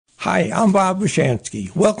Hi, I'm Bob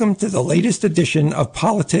Bushansky. Welcome to the latest edition of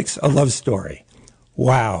Politics, a Love Story.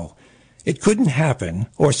 Wow. It couldn't happen,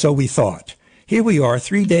 or so we thought. Here we are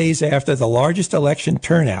 3 days after the largest election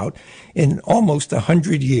turnout in almost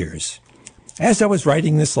 100 years. As I was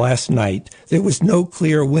writing this last night, there was no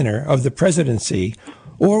clear winner of the presidency,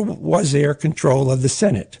 or was there control of the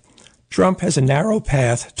Senate. Trump has a narrow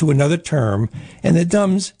path to another term, and the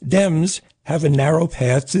Dems have a narrow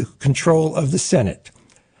path to control of the Senate.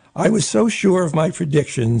 I was so sure of my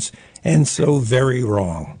predictions and so very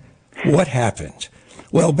wrong. What happened?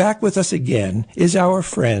 Well, back with us again is our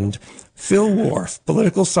friend Phil Worf,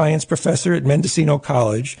 political science professor at Mendocino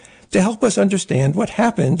College, to help us understand what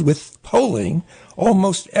happened with polling.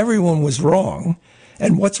 Almost everyone was wrong.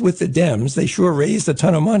 And what's with the Dems? They sure raised a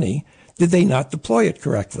ton of money. Did they not deploy it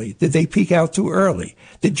correctly? Did they peak out too early?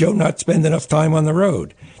 Did Joe not spend enough time on the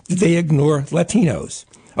road? Did they ignore Latinos?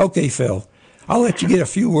 Okay, Phil, I'll let you get a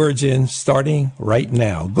few words in starting right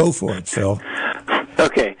now. Go for it, Phil.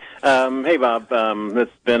 Okay. Hey, Bob.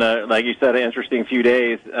 It's been, like you said, an interesting few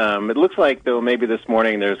days. It looks like, though, maybe this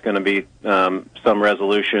morning there's going to be some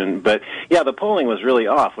resolution. But, yeah, the polling was really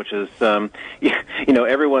off, which is,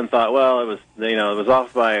 everyone thought, well, it was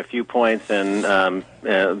off by a few points in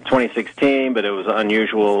 2016, but it was an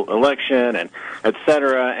unusual election, and et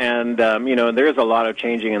cetera. And, there is a lot of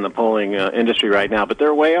changing in the polling industry right now, but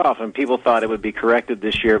they're way off, and people thought it would be corrected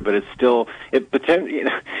this year, but it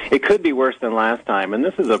could be worse than last time. And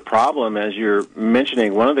this is a problem, as you're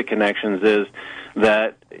mentioning. One of the connections is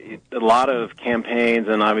that a lot of campaigns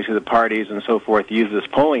and obviously the parties and so forth use this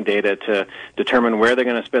polling data to determine where they're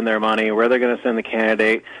going to spend their money, where they're going to send the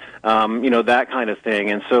candidate, that kind of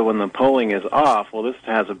thing. And so when the polling is off, well, this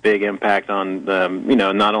has a big impact on,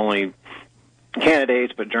 not only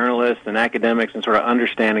candidates, but journalists and academics and sort of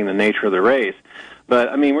understanding the nature of the race. But,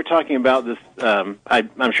 I mean, we're talking about this, I'm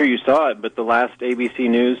sure you saw it, but the last ABC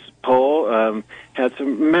News poll had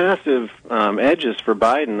some massive edges for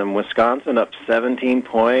Biden. In Wisconsin, up 17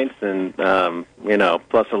 points, and,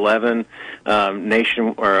 plus 11.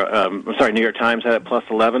 New York Times had it plus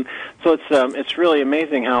 11. So it's really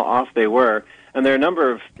amazing how off they were. And there are a number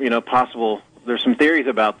of, there's some theories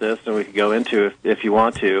about this that we could go into if you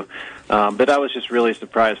want to. But I was just really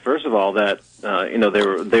surprised, first of all, that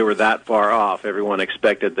they were that far off. Everyone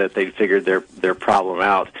expected that they'd figured their problem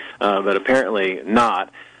out, but apparently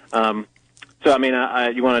not. So I mean,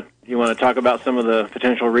 you want to talk about some of the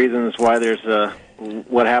potential reasons why there's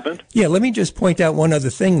what happened? Yeah, let me just point out one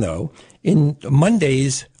other thing, though. In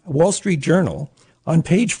Monday's Wall Street Journal, on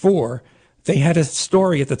page 4, they had a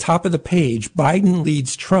story at the top of the page: Biden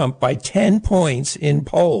leads Trump by 10 points in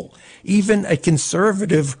poll. Even a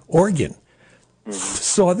conservative organ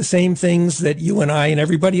saw the same things that you and I and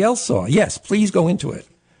everybody else saw. Yes, please go into it.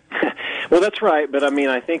 Well, that's right, but I mean,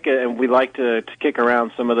 I think we like to kick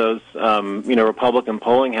around some of those, Republican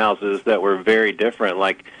polling houses that were very different,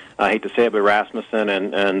 like, I hate to say it, but Rasmussen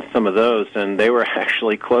and some of those, and they were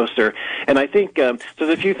actually closer. And I think, so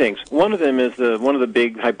there's a few things. One of them is, one of the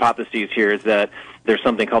big hypotheses here is that there's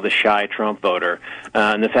something called the shy Trump voter,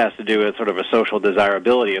 and this has to do with sort of a social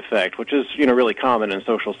desirability effect, which is, really common in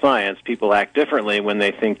social science. People act differently when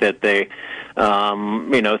they think that they,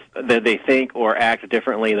 that they think or act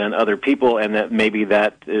differently than other people, and that maybe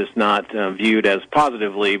that is not viewed as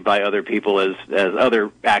positively by other people as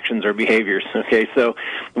other actions or behaviors. Okay, so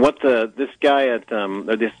what this guy at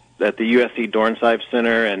the USC Dornsife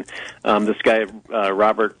Center and this guy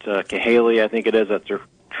Robert Cahaly, I think it is, at the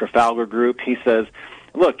Trafalgar Group, he says,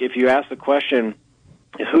 look, if you ask the question,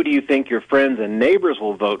 who do you think your friends and neighbors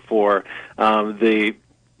will vote for,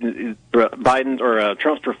 Biden's or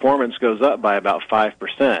Trump's performance goes up by about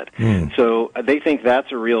 5%. So they think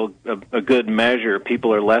that's a good measure.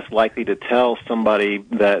 People are less likely to tell somebody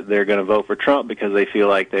that they're going to vote for Trump because they feel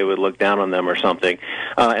like they would look down on them or something.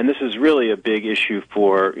 And this is really a big issue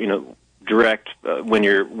for, direct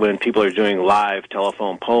when people are doing live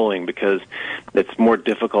telephone polling, because it's more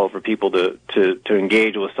difficult for people to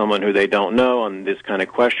engage with someone who they don't know on this kind of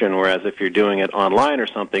question, whereas if you're doing it online or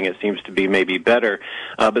something, it seems to be maybe better.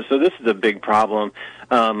 But so this is a big problem.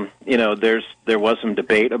 There was some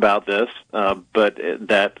debate about this, but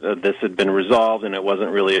this had been resolved, and it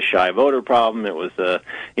wasn't really a shy voter problem. It was a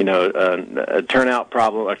turnout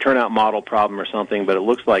problem, a turnout model problem or something, but it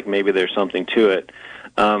looks like maybe there's something to it.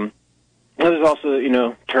 There's also,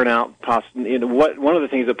 turnout. One of the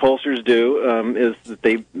things that pollsters do is that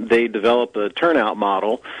they develop a turnout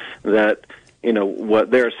model that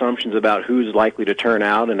what their assumptions about who's likely to turn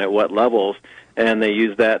out and at what levels, and they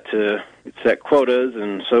use that to set quotas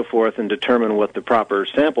and so forth and determine what the proper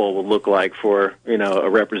sample will look like for, a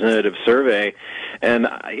representative survey. And,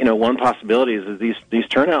 one possibility is that these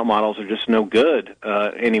turnout models are just no good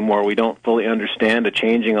anymore. We don't fully understand a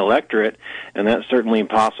changing electorate, and that's certainly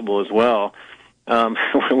possible as well.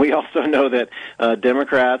 We also know that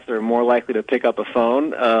Democrats are more likely to pick up a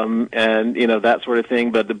phone and, that sort of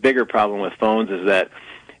thing. But the bigger problem with phones is that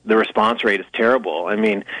the response rate is terrible. I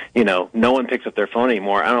mean, no one picks up their phone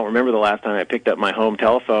anymore. I don't remember the last time I picked up my home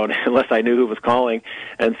telephone unless I knew who was calling.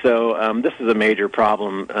 And so this is a major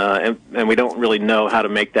problem, and we don't really know how to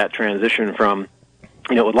make that transition from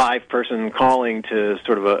a live person calling to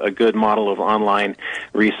sort of a good model of online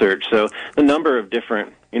research. So the number of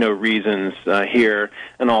different reasons here,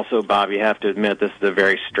 and also, Bob, you have to admit this is a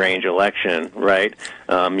very strange election, right?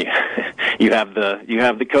 You have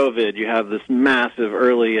the COVID, you have this massive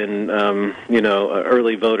early and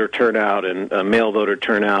early voter turnout and mail voter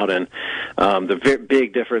turnout, and the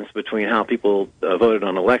big difference between how people voted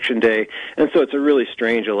on election day, and so it's a really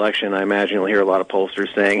strange election. I imagine you'll hear a lot of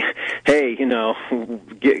pollsters saying, "Hey, give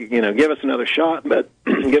us another shot," but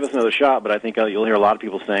give us another shot. But I think you'll hear a lot of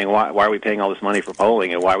people saying, "Why are we paying all this money for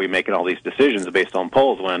polling, and why are we making all these decisions based on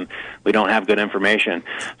polls when we don't have good information?"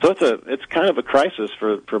 So it's kind of a crisis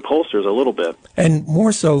for pollsters a little bit. And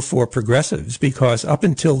more so for progressives, because up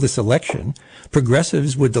until this election,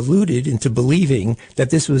 progressives were deluded into believing that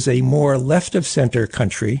this was a more left-of-center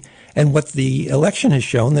country, and what the election has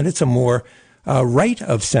shown, that it's a more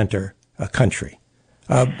right-of-center country.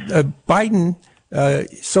 Biden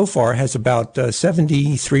so far has about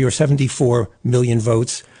 73 or 74 million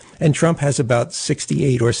votes, and Trump has about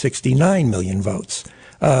 68 or 69 million votes.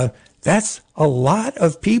 That's a lot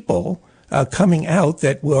of people coming out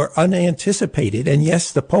that were unanticipated. And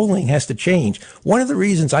yes, the polling has to change. One of the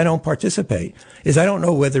reasons I don't participate is I don't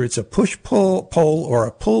know whether it's a push-pull poll or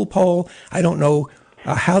a pull poll. I don't know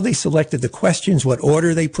how they selected the questions, what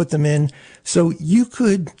order they put them in. So you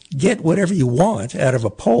could get whatever you want out of a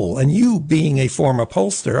poll. And you, being a former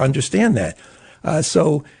pollster, understand that.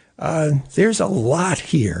 There's a lot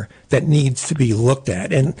here that needs to be looked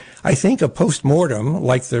at. And I think a postmortem,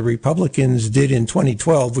 like the Republicans did in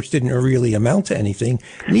 2012, which didn't really amount to anything,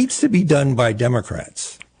 needs to be done by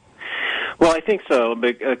Democrats. Well, I think so.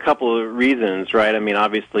 A couple of reasons, right? I mean,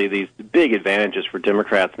 obviously, these big advantages for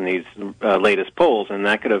Democrats in these latest polls, and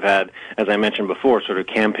that could have had, as I mentioned before, sort of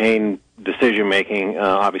campaign decision-making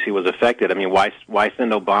obviously was affected. I mean, why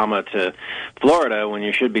send Obama to Florida when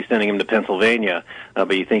you should be sending him to Pennsylvania,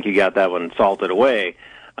 but you think you got that one salted away?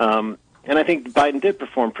 And I think Biden did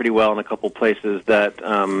perform pretty well in a couple places that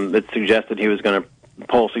suggested he was going to,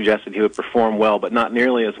 poll suggested he would perform well, but not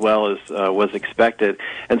nearly as well as was expected.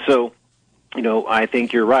 And so, I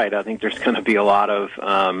think you're right. I think there's going to be a lot of,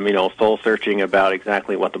 soul searching about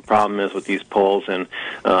exactly what the problem is with these polls and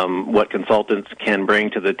what consultants can bring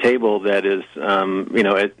to the table that is,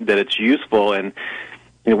 that it's useful, and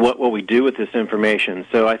what we do with this information.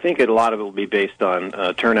 So I think a lot of it will be based on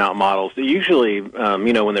turnout models. Usually,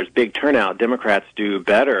 when there's big turnout, Democrats do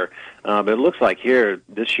better. But it looks like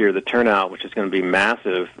this year, the turnout, which is going to be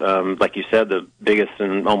massive, like you said, the biggest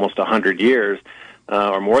in almost 100 years,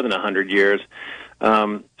 or more than 100 years.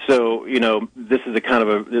 So, this is a kind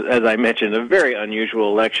of as I mentioned, a very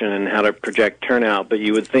unusual election in how to project turnout, but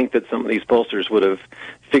you would think that some of these pollsters would have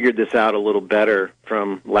figured this out a little better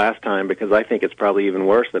from last time, because I think it's probably even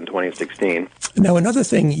worse than 2016. Now, another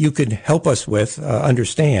thing you could help us with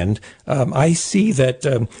understand, I see that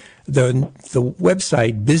the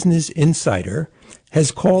website Business Insider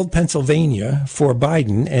has called Pennsylvania for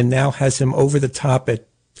Biden and now has him over the top at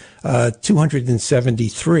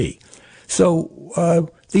 273. So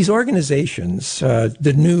these organizations,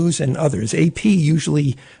 the News and others, AP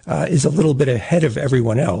usually is a little bit ahead of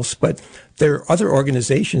everyone else, but there are other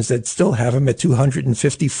organizations that still have him at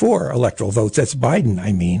 254 electoral votes. That's Biden,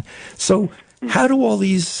 I mean. So how do all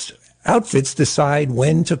these outfits decide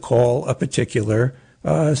when to call a particular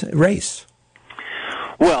race?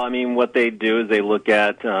 Well, I mean, what they do is they look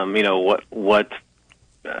at, what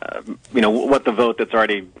the vote that's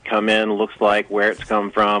already come in looks like, where it's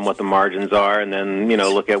come from, what the margins are, and then,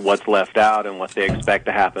 look at what's left out and what they expect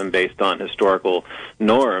to happen based on historical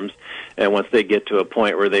norms. And once they get to a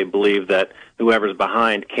point where they believe that whoever's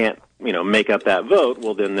behind can't, make up that vote,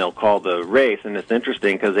 well, then they'll call the race. And it's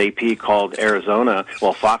interesting because AP called Arizona,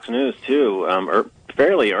 well, Fox News too,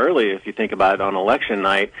 fairly early if you think about it, on election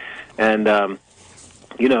night. And,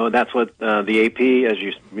 that's what the AP, as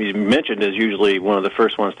you mentioned, is usually one of the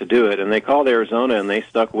first ones to do it. And they called Arizona, and they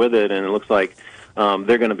stuck with it, and it looks like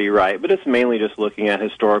they're going to be right. But it's mainly just looking at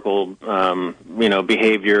historical,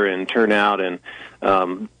 behavior and turnout, and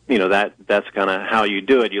that's kind of how you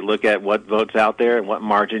do it. You look at what votes out there and what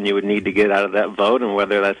margin you would need to get out of that vote, and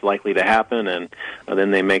whether that's likely to happen, and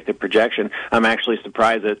then they make the projection. I'm actually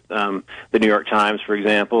surprised that the New York Times, for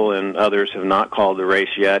example, and others have not called the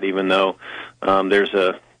race yet, even though there's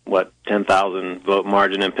a 10,000 vote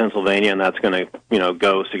margin in Pennsylvania, and that's going to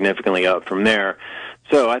go significantly up from there.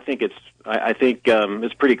 So I think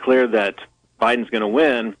it's pretty clear that Biden's going to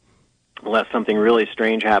win unless something really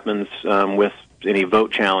strange happens with any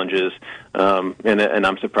vote challenges, and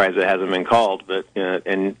I'm surprised it hasn't been called. But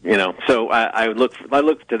so I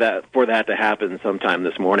look to that for that to happen sometime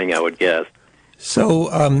this morning, I would guess.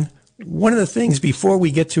 So one of the things before we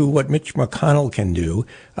get to what Mitch McConnell can do,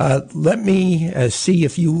 let me see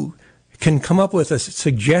if you can come up with a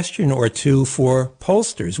suggestion or two for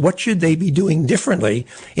pollsters. What should they be doing differently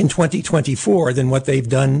in 2024 than what they've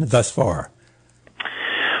done thus far?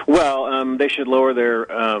 Well, they should lower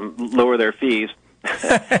their fees.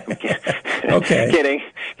 Okay.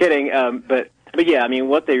 Kidding. But yeah, I mean,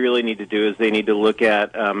 what they really need to do is they need to look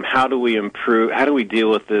at how do we deal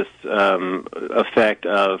with this effect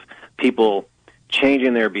of people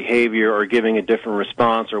changing their behavior or giving a different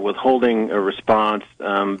response or withholding a response.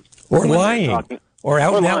 Or lying. Or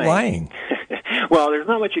out and out lying. Well, there's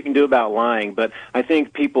not much you can do about lying, but I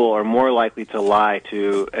think people are more likely to lie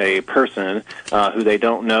to a person who they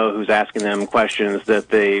don't know, who's asking them questions that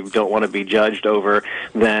they don't want to be judged over,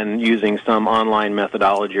 than using some online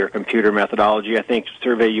methodology or computer methodology. I think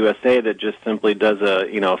Survey USA that just simply does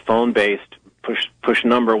a phone-based push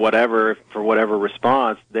number whatever for whatever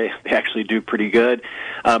response, they actually do pretty good.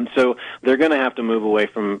 So they're going to have to move away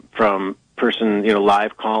from person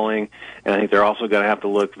live calling, and I think they're also going to have to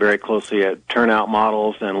look very closely at turnout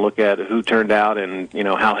models and look at who turned out and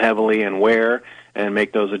how heavily and where, and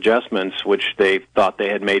make those adjustments which they thought they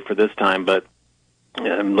had made for this time, but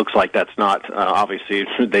looks like that's not obviously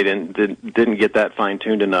they didn't get that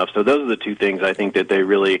fine-tuned enough. So those are the two things I think that they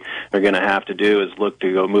really are going to have to do, is look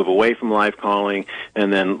to go move away from live calling,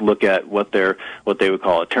 and then look at what they would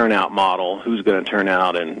call a turnout model, who's going to turn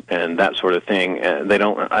out, and that sort of thing. And I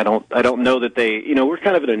don't know that they we're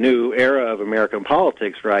kind of in a new era of American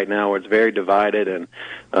politics right now where it's very divided, and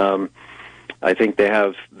I think they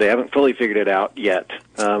haven't fully figured it out yet.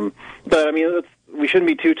 But I mean, we shouldn't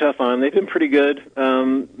be too tough on them. They've been pretty good,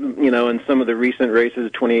 in some of the recent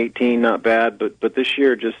races. 2018, not bad, but this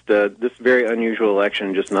year, just this very unusual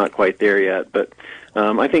election, just not quite there yet. But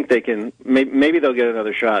I think they can. Maybe they'll get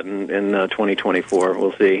another shot in 2024.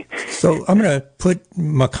 We'll see. So I'm going to put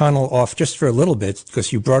McConnell off just for a little bit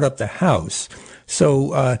because you brought up the House.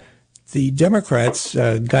 So the Democrats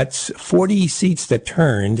got 40 seats that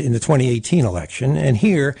turned in the 2018 election, and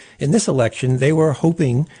here in this election, they were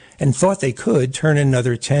hoping and thought they could turn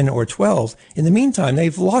another 10 or 12. In the meantime,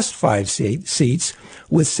 they've lost 5 seats,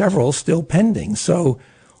 with several still pending. So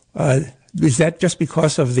is that just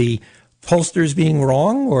because of the pollsters being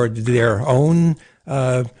wrong, or did their own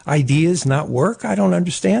ideas not work? I don't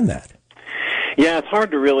understand that. Yeah, it's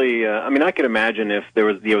hard to really. I could imagine if there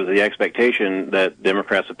was the expectation that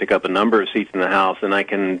Democrats would pick up a number of seats in the House, and I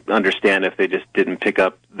can understand if they just didn't pick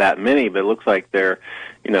up that many. But it looks like they're,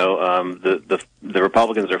 the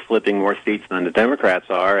Republicans are flipping more seats than the Democrats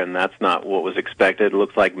are, and that's not what was expected. It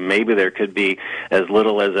looks like maybe there could be as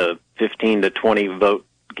little as a 15 to 20 vote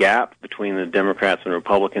gap between the Democrats and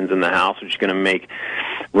Republicans in the House, which is going to make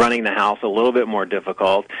running the House a little bit more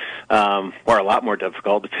difficult, or a lot more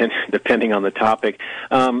difficult, depending on the topic.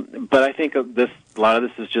 But I think a lot of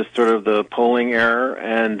this is just sort of the polling error,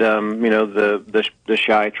 and the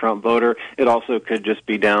shy Trump voter. It also could just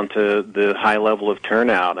be down to the high level of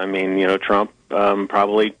turnout. I mean, Trump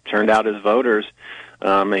probably turned out his voters.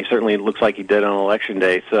 And he certainly looks like he did on Election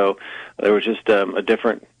Day. So there was just a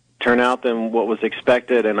different turnout than what was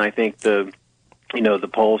expected, and I think the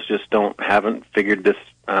polls just haven't figured this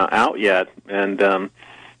out yet, and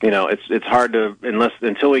it's hard to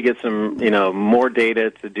until we get some more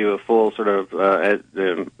data to do a full sort of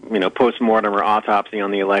postmortem or autopsy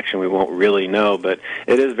on the election. We won't really know, but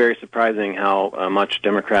it is very surprising how much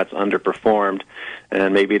Democrats underperformed,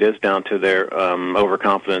 and maybe it is down to their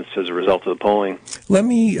overconfidence as a result of the polling. Let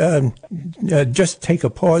me just take a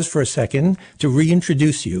pause for a second to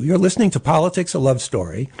reintroduce you. You're listening to Politics, a Love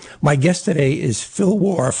Story. My guest today is Phil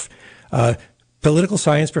Worf, political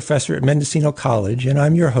science professor at Mendocino College, and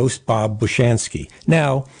I'm your host, Bob Bushansky.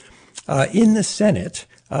 Now, in the Senate,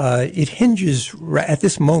 it hinges at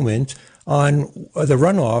this moment on the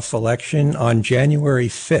runoff election on January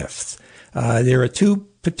 5th. There are two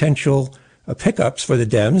potential pickups for the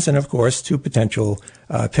Dems and, of course, two potential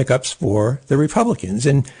pickups for the Republicans.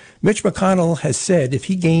 And Mitch McConnell has said if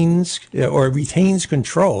he gains or retains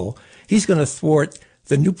control, he's going to thwart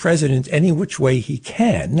the new president any which way he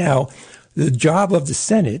can. Now, the job of the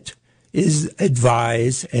Senate is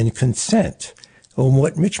advise and consent. And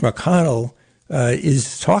what Mitch McConnell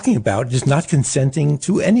is talking about is not consenting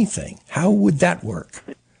to anything. How would that work?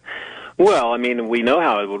 Well, I mean, we know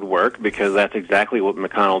how it would work because that's exactly what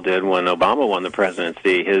McConnell did when Obama won the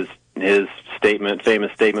presidency. His statement,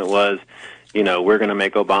 famous statement was, you know, we're going to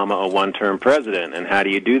make Obama a one-term president. And how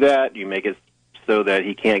do you do that? You make it so that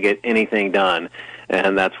he can't get anything done.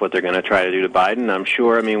 And that's what they're going to try to do to Biden. I'm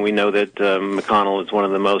sure, I mean, we know that McConnell is one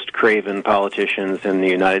of the most craven politicians in the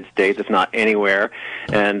United States, if not anywhere.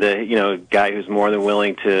 And, you know, a guy who's more than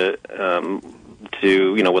willing to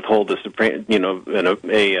withhold the Supreme,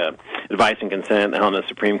 advice and consent on a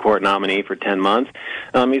Supreme Court nominee for 10 months.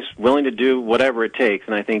 He's willing to do whatever it takes.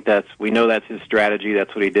 And I think we know that's his strategy.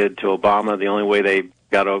 That's what he did to Obama. The only way they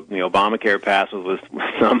got Obamacare passed was with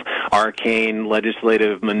some arcane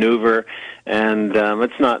legislative maneuver, and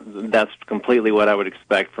that's completely what I would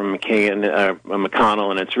expect from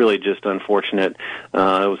McConnell, and it's really just unfortunate. It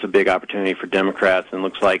was a big opportunity for Democrats, and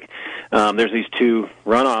looks like there's these two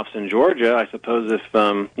runoffs in Georgia. I suppose if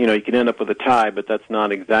you could end up with a tie, but that's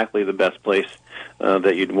not exactly the best place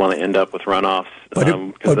that you'd want to end up with runoffs.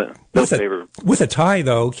 With a tie,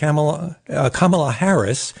 though, Kamala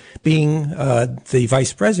Harris, being the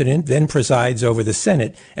vice president, then presides over the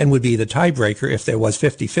Senate and would be the tiebreaker if there was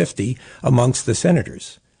 50-50 amongst the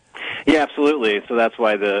senators. Yeah, absolutely. So that's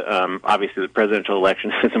why obviously the presidential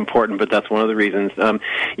election is important, but that's one of the reasons. And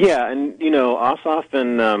Ossoff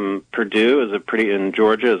and Perdue in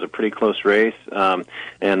Georgia is a pretty close race, and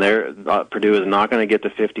Perdue is not going to get to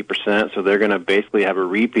 50%, so they're going to basically have a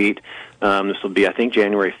repeat. This will be, I think,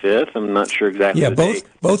 January 5th. I'm not sure exactly. Yeah,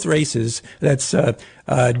 both races. That's John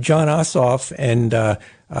Ossoff and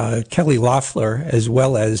Kelly Loeffler, as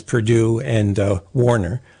well as Perdue and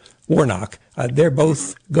Warnock. They're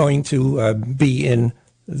both going to be in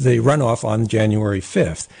the runoff on January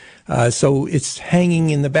 5th. So it's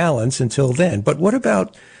hanging in the balance until then. But what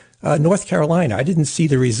about North Carolina? I didn't see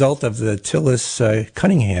the result of the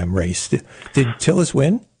Tillis-Cunningham race. Did Tillis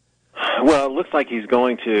win? Well, it looks like he's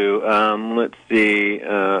going to. Let's see.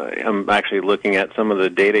 I'm actually looking at some of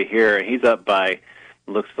the data here. He's up by,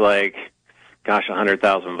 looks like,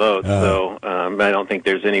 100,000 votes. So I don't think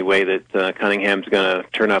there's any way that Cunningham's going to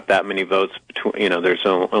turn up that many votes. There's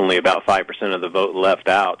only about 5% of the vote left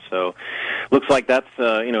out. So looks like that's,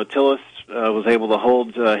 Tillis was able to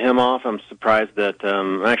hold him off. I'm surprised that,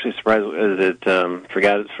 I'm actually surprised,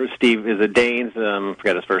 Steve, is it Daines?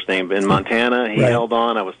 Forgot his first name. In Montana, he held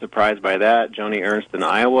on. I was surprised by that. Joni Ernst in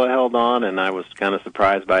Iowa held on, and I was kind of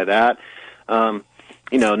surprised by that. None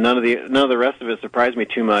of the rest of it surprised me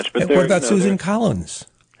too much. But what about Susan Collins?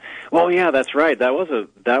 Well, yeah, that's right. That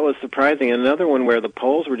was surprising. And another one where the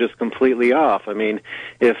polls were just completely off. I mean,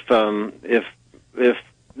 if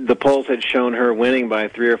the polls had shown her winning by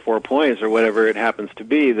 3 or 4 points or whatever it happens to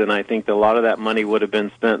be, then I think a lot of that money would have been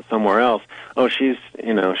spent somewhere else. Oh, she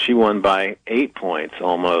won by 8 points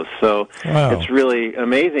almost. So It's really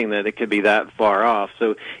amazing that it could be that far off.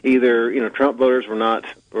 So either, Trump voters were not,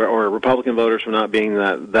 or Republican voters were not being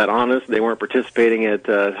that honest. They weren't participating at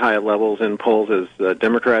high levels in polls as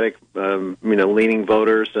Democratic, leaning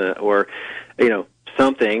voters, or,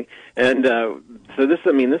 something. And so this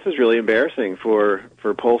is really embarrassing for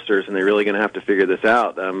pollsters, and they're really going to have to figure this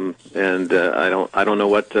out. I don't know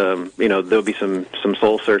what there'll be some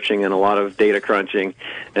soul searching and a lot of data crunching,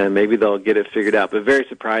 and maybe they'll get it figured out. But very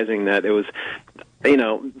surprising that it was.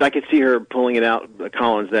 I could see her pulling it out,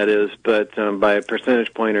 Collins, that is, but by a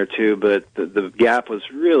percentage point or two. But the gap was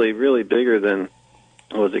really, really bigger than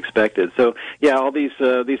was expected. So yeah, all these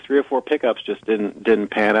 3 or 4 pickups just didn't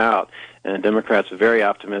pan out, and Democrats are very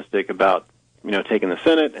optimistic about taking the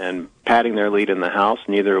Senate and padding their lead in the House,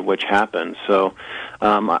 neither of which happened. So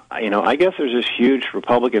I guess there's this huge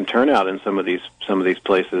Republican turnout in some of these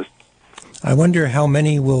places. I wonder how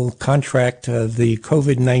many will contract the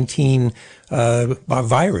COVID-19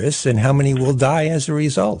 virus, and how many will die as a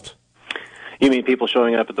result. You mean people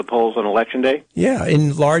showing up at the polls on Election Day? Yeah,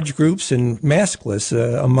 in large groups and maskless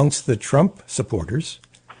amongst the Trump supporters.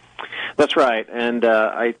 That's right, and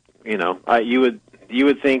you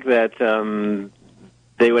would think that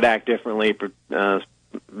they would act differently, based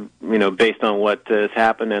on what has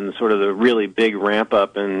happened and sort of the really big ramp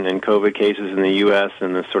up in COVID cases in the U.S.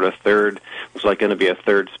 and the sort of looks like going to be a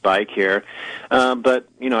third spike here. But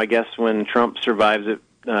I guess when Trump survives it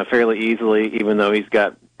fairly easily, even though he's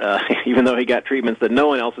got even though he got treatments that no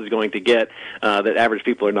one else is going to get, that average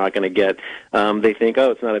people are not going to get. They think, oh,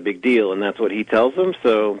 it's not a big deal, and that's what he tells them.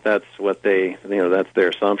 So that's what that's their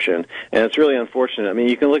assumption, and it's really unfortunate. I mean,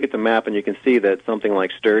 you can look at the map and you can see that something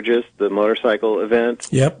like Sturgis, the motorcycle event,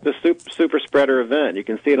 the super spreader event, you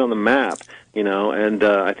can see it on the map. And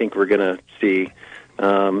I think we're going to see.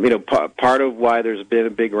 Part of why there's been a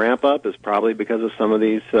big ramp up is probably because of some of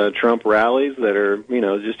these Trump rallies that are,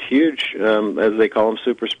 just huge, as they call them,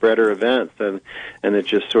 super spreader events, and it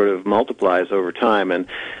just sort of multiplies over time. And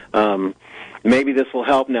maybe this will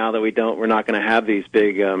help now that we're not going to have these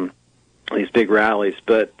big rallies.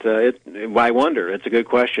 But I wonder. It's a good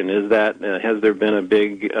question. Is that has there been a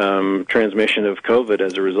big transmission of COVID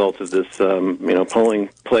as a result of this, polling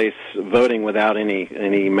place voting without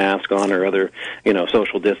any mask on or other,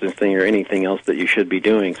 social distancing or anything else that you should be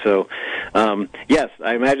doing? So, yes,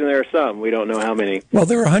 I imagine there are some. We don't know how many. Well,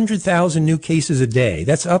 there are 100,000 new cases a day.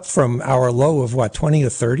 That's up from our low of 20 or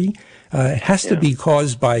 30. It has to be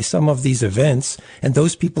caused by some of these events and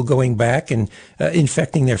those people going back and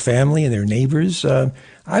infecting their family and their neighbors.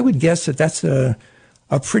 I would guess that that's a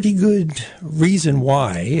pretty good reason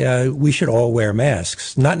why we should all wear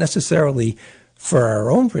masks, not necessarily for our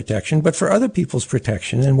own protection, but for other people's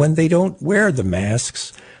protection. And when they don't wear the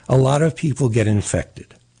masks, a lot of people get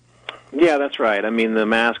infected. Yeah, that's right. I mean, the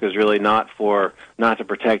mask is really not to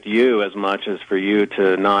protect you as much as for you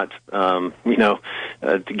to not, to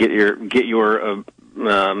get your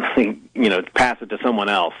pass it to someone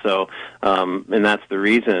else. So, and that's the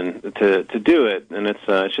reason to do it. And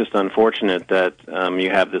it's just unfortunate that you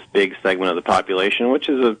have this big segment of the population, which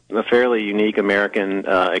is a fairly unique American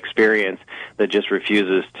experience, that just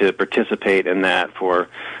refuses to participate in that for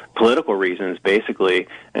political reasons, basically,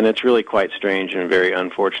 and it's really quite strange and very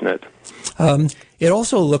unfortunate. It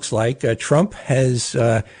also looks like Trump has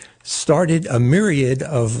started a myriad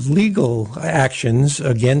of legal actions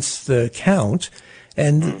against the count,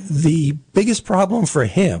 and the biggest problem for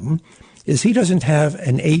him is he doesn't have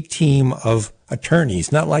an A-team of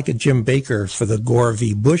attorneys, not like a Jim Baker for the Gore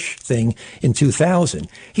v. Bush thing in 2000.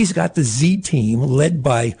 He's got the Z-team led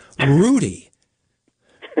by Rudy.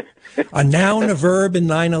 A noun, a verb, and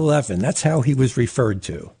 9/11. That's how he was referred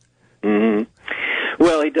to. Mm-hmm.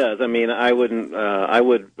 Well, he does. I mean, I wouldn't. I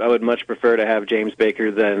would much prefer to have James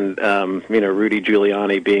Baker than Rudy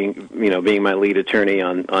Giuliani being my lead attorney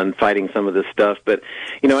on fighting some of this stuff. But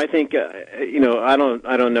I think I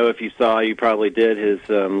don't know if you saw. You probably did his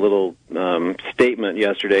little statement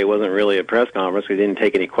yesterday. It wasn't really a press conference. We didn't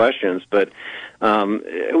take any questions, but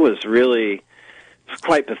it was really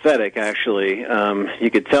quite pathetic, actually. You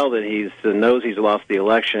could tell that he knows he's lost the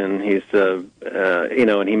election. He's,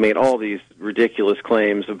 and he made all these ridiculous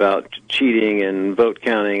claims about cheating and vote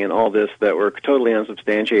counting and all this that were totally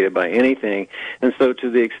unsubstantiated by anything. And so, to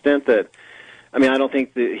the extent that, I don't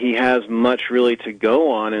think that he has much really to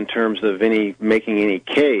go on in terms of making any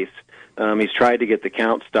case. He's tried to get the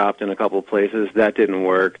count stopped in a couple of places. That didn't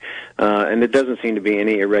work. And it doesn't seem to be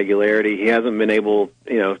any irregularity. He hasn't been able,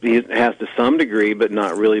 he has to some degree, but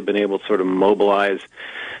not really been able to sort of mobilize,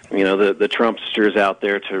 the Trumpsters out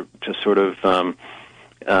there to sort of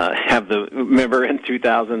remember in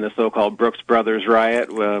 2000, the so-called Brooks Brothers riot?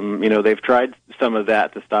 They've tried some of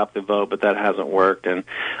that to stop the vote, but that hasn't worked. And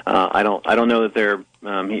I don't know that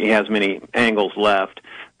he has many angles left.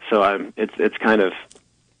 So it's kind of,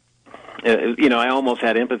 I almost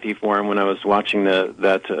had empathy for him when I was watching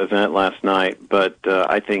that event last night, but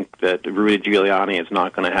I think that Rudy Giuliani is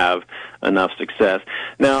not going to have enough success.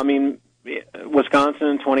 Now,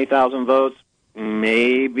 Wisconsin, 20,000 votes,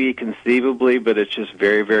 maybe conceivably, but it's just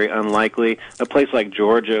very, very unlikely. A place like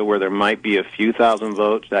Georgia, where there might be a few thousand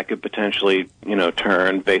votes, that could potentially,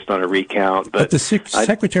 turn based on a recount. But the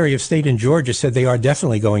Secretary of State in Georgia said they are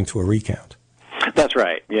definitely going to a recount. That's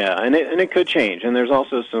right, yeah, and it could change. And there's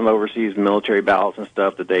also some overseas military ballots and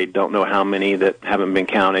stuff that they don't know how many that haven't been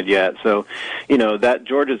counted yet. So, that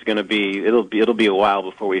Georgia's going to be it'll be a while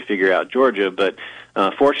before we figure out Georgia. But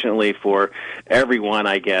fortunately for everyone,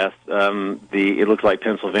 I guess, it looks like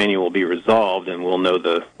Pennsylvania will be resolved, and we'll know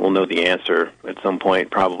the answer at some point,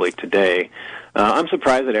 probably today. I'm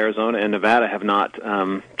surprised that Arizona and Nevada have not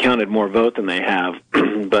counted more vote than they have,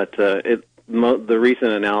 but the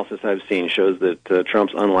recent analysis I've seen shows that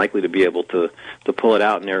Trump's unlikely to be able to pull it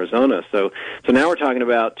out in Arizona. So now we're talking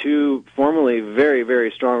about two formerly very,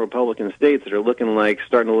 very strong Republican states that are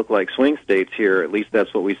starting to look like swing states here. At least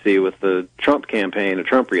that's what we see with the Trump campaign, the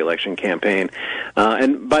Trump reelection campaign.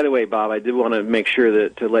 And by the way, Bob, I did want to make sure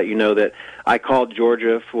to let you know that I called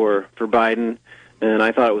Georgia for Biden. And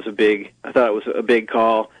I thought it was a big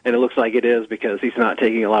call, and it looks like it is because he's not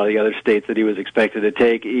taking a lot of the other states that he was expected to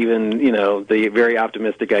take. Even the very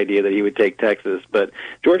optimistic idea that he would take Texas, but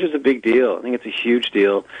Georgia's a big deal. I think it's a huge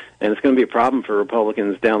deal, and it's going to be a problem for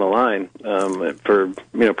Republicans down the line for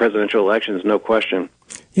presidential elections, no question.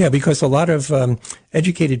 Yeah, because a lot of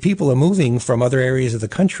educated people are moving from other areas of the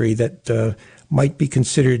country that might be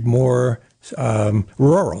considered more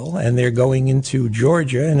rural, and they're going into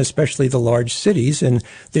Georgia and especially the large cities, and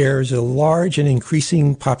there's a large and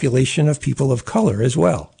increasing population of people of color as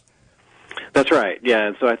well. That's right. Yeah,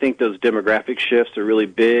 and so I think those demographic shifts are really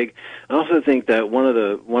big. I also think that one of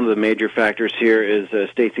the major factors here is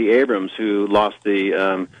Stacey Abrams, who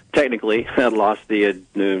technically lost the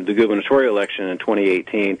gubernatorial election in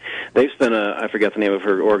 2018. They've spent I forget the name of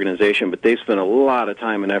her organization, but they've spent a lot of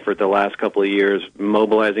time and effort the last couple of years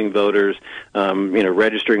mobilizing voters,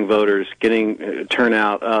 registering voters, getting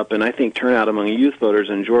turnout up, and I think turnout among youth voters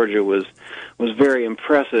in Georgia was very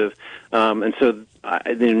impressive. And so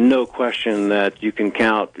there's no question that you can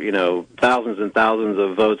count, thousands and thousands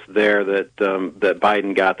of votes there that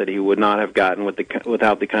Biden got that he would not have gotten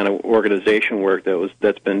without the kind of organization work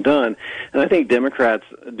that's been done. And I think Democrats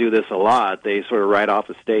do this a lot. They sort of write off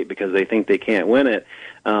a state because they think they can't win it.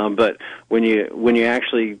 But when you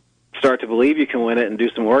actually start to believe you can win it and do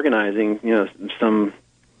some organizing, some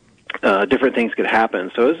different things could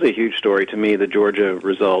happen. So this is a huge story to me, the Georgia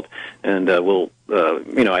result, and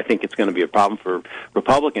I think it's going to be a problem for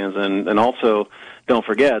Republicans. And also, don't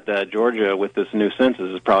forget that Georgia, with this new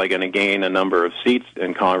census, is probably going to gain a number of seats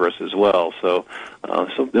in Congress as well. So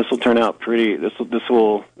this will turn out this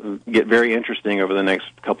will get very interesting over the next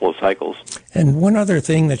couple of cycles. And one other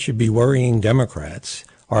thing that should be worrying Democrats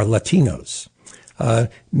are Latinos.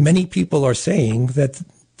 Many people are saying that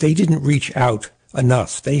they didn't reach out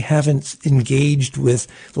enough. They haven't engaged with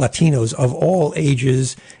Latinos of all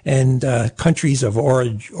ages and countries of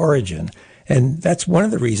origin. And that's one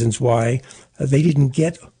of the reasons why they didn't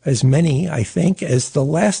get as many, I think, as the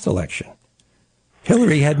last election.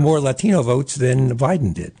 Hillary had more Latino votes than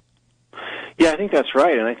Biden did. Yeah, I think that's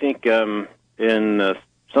right. And I think in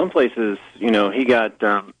some places, he got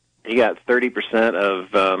 30%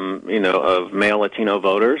 of male Latino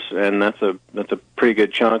voters, and that's a pretty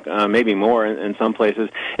good chunk, maybe more in some places.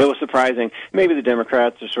 It was surprising. Maybe the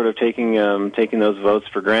Democrats are sort of taking those votes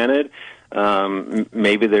for granted.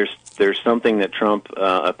 Maybe there's something that Trump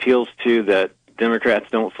appeals to that Democrats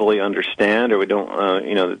don't fully understand, or we don't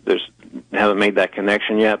haven't made that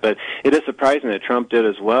connection yet. But it is surprising that Trump did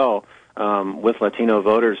as well with Latino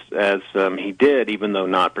voters as he did, even though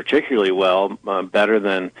not particularly well. Better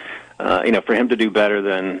than for him to do better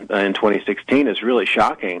than in 2016 is really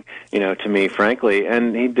shocking, to me, frankly.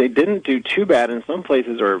 And they didn't do too bad in some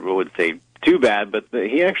places, or I would say too bad, but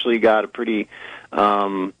he actually got a pretty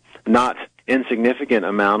not insignificant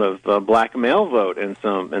amount of black male vote in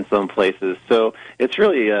some places. So it's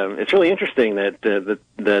really interesting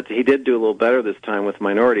that he did do a little better this time with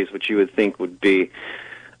minorities, which you would think would be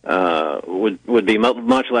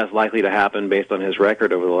much less likely to happen based on his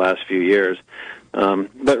record over the last few years.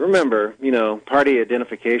 But remember, party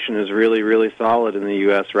identification is really, really solid in the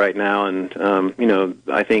U.S. right now, and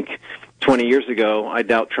I think 20 years ago, I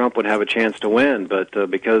doubt Trump would have a chance to win, but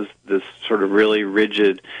because this sort of really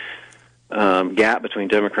rigid gap between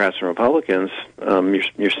Democrats and Republicans,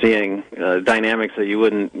 you're seeing dynamics that you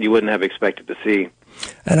wouldn't have expected to see.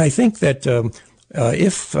 And I think that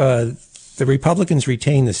if the Republicans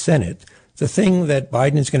retain the Senate, the thing that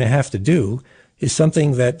Biden is going to have to do is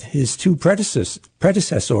something that his two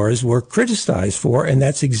predecessors were criticized for, and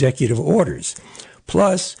that's executive orders.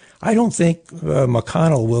 Plus, I don't think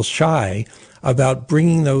McConnell will shy about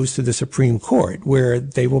bringing those to the Supreme Court, where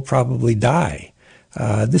they will probably die.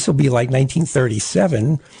 This will be like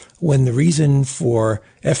 1937, when the reason for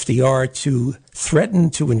FDR to threaten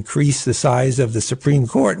to increase the size of the Supreme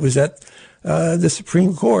Court was that the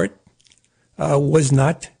Supreme Court was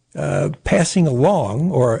not passing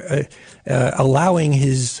along or allowing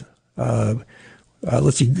his, what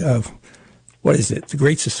is it, the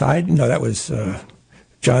Great Society? No, that was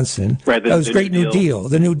Johnson. Right, that was Great New Deal.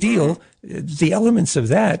 The New Deal, the elements of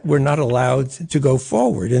that were not allowed to go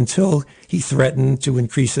forward until he threatened to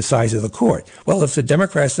increase the size of the court. Well, if the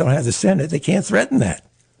Democrats don't have the Senate, they can't threaten that.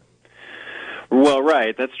 Well,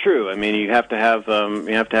 right, that's true. I mean, you have to have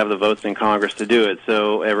the votes in Congress to do it.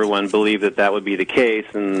 So everyone believed that would be the case,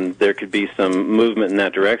 and there could be some movement in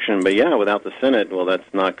that direction. But yeah, without the Senate, well, that's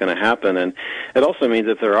not going to happen. And it also means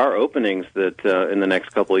if there are openings that in the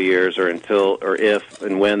next couple of years, or if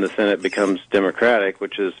and when the Senate becomes Democratic,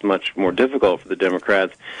 which is much more difficult for the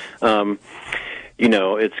Democrats.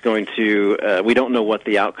 it's going to, we don't know what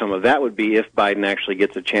the outcome of that would be if Biden actually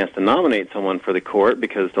gets a chance to nominate someone for the court,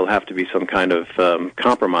 because there'll have to be some kind of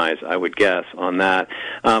compromise, I would guess, on that.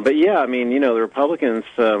 But yeah, I mean, the Republicans,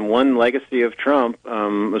 one legacy of Trump,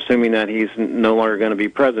 assuming that he's no longer going to be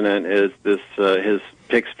president, is this, his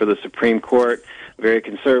picks for the Supreme Court, very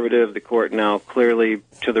conservative, the court now clearly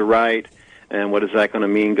to the right. And what is that going to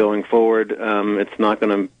mean going forward? It's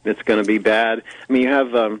going to be bad. I mean, you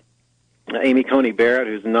have, Amy Coney Barrett,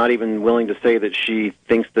 who's not even willing to say that she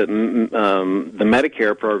thinks that the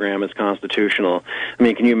Medicare program is constitutional. I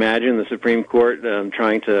mean, can you imagine the Supreme Court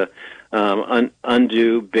trying to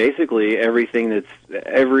undo basically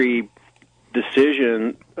every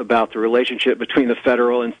decision about the relationship between the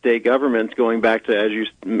federal and state governments, going back to, as you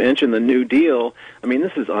mentioned, the New Deal? I mean,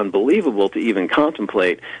 this is unbelievable to even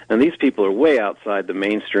contemplate. And these people are way outside the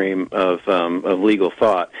mainstream of legal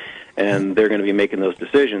thought. And they're going to be making those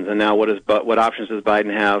decisions. And now, what options does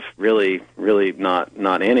Biden have? Really, not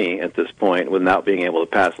any at this point, without being able to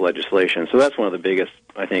pass legislation. So that's one of the biggest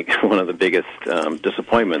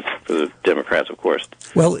disappointments for the Democrats, of course.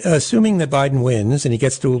 Well, assuming that Biden wins and he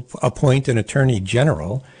gets to appoint an attorney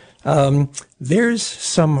general, there's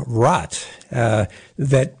some rot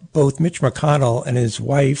that both Mitch McConnell and his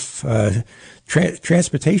wife,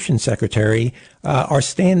 transportation secretary, are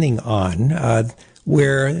standing on,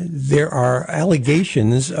 where there are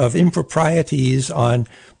allegations of improprieties on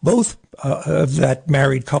both of that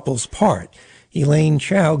married couple's part. Elaine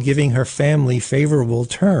Chao giving her family favorable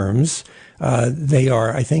terms. They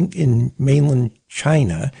are, I think, in mainland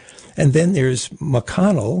China. And then there's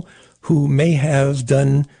McConnell, who may have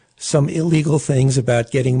done some illegal things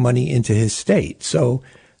about getting money into his state. So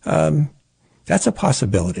that's a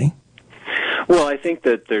possibility. Well, I think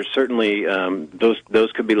that there's certainly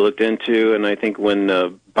those could be looked into, and I think when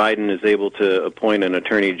Biden is able to appoint an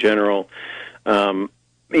attorney general, and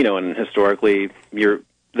historically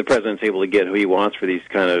the president's able to get who he wants for these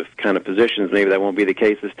kind of positions. Maybe that won't be the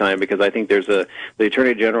case this time, because I think the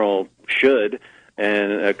attorney general could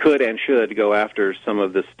and should go after some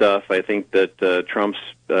of this stuff. I think that Trump's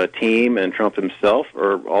team and Trump himself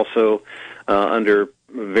are also under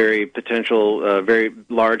very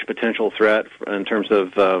large potential threat in terms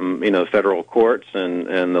of federal courts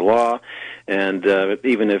and the law, and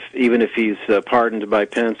even if he's pardoned by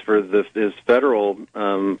Pence for his federal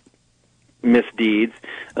misdeeds,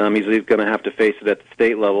 he's going to have to face it at the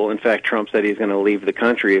state level. In fact, Trump said he's going to leave the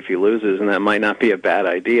country if he loses, and that might not be a bad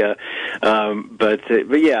idea. But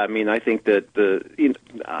yeah, I mean, I think that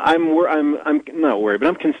I'm not worried, but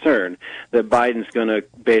I'm concerned that Biden's going to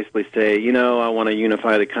basically say, I want to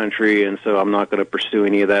unify the country, and so I'm not going to pursue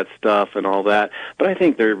any of that stuff and all that. But I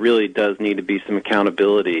think there really does need to be some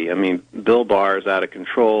accountability. I mean, Bill Barr is out of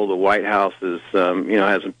control. The White House is,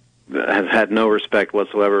 has had no respect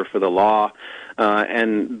whatsoever for the law,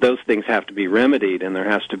 and those things have to be remedied, and there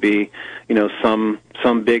has to be,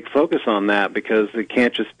 some big focus on that, because it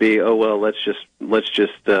can't just be, let's just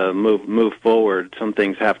move forward. Some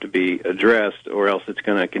things have to be addressed, or else it's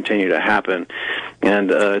going to continue to happen. And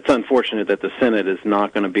it's unfortunate that the Senate is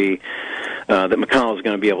not going to be, that McConnell is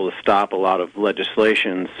going to be able to stop a lot of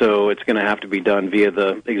legislation. So it's going to have to be done via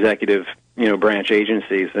the executive branch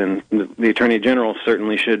agencies, and the Attorney General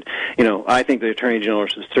certainly should, I think the Attorney General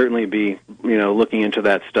should certainly be, looking into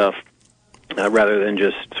that stuff, rather than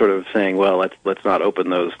just sort of saying, well, let's not open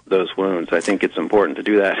those wounds. I think it's important to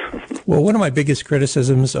do that. Well, one of my biggest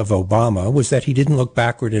criticisms of Obama was that he didn't look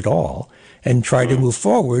backward at all and try to move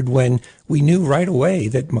forward when we knew right away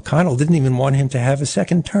that McConnell didn't even want him to have a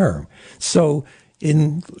second term. So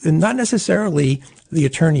in not necessarily the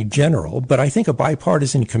Attorney General, but I think a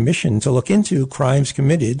bipartisan commission to look into crimes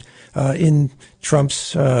committed in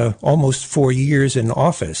Trump's almost 4 years in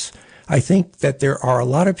office. I think that there are a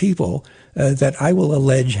lot of people that I will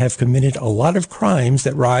allege have committed a lot of crimes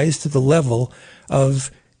that rise to the level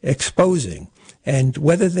of exposing. And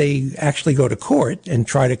whether they actually go to court and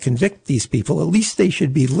try to convict these people, at least they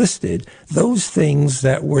should be listed, those things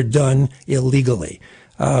that were done illegally.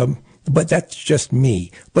 But that's just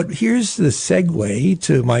me. But here's the segue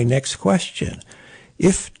to my next question.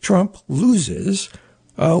 If Trump loses,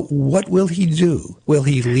 what will he do? Will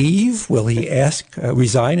he leave? Will he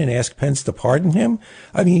resign and ask Pence to pardon him?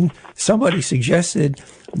 I mean, somebody suggested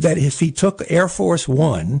that if he took Air Force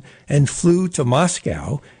One and flew to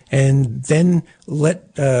Moscow and then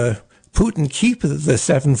let Putin keep the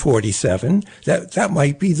 747, that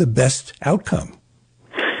might be the best outcome.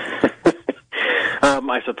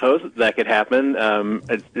 I suppose that could happen.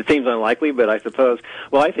 It seems unlikely, but I suppose.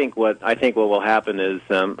 Well, I think what will happen is,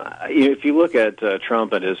 if you look at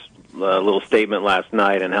Trump and his little statement last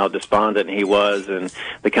night and how despondent he was, and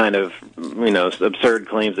the kind of absurd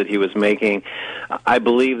claims that he was making, I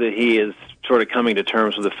believe that he is sort of coming to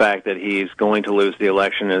terms with the fact that he's going to lose the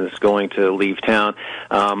election and is going to leave town.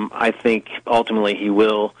 I think ultimately he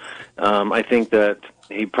will. I think that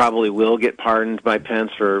he probably will get pardoned by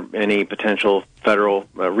Pence for any potential federal,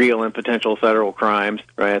 real and potential federal crimes,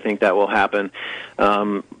 right? I think that will happen.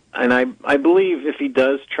 And I believe if he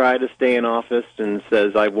does try to stay in office and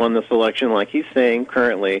says, I won this election, like he's saying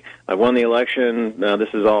currently, I won the election, this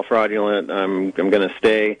is all fraudulent, I'm going to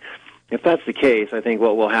stay. If that's the case, I think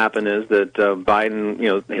what will happen is that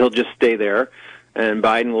Biden, he'll just stay there, and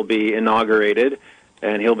Biden will be inaugurated,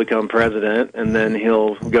 and he'll become president, and then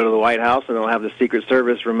he'll go to the White House, and they'll have the Secret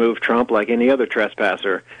Service remove Trump like any other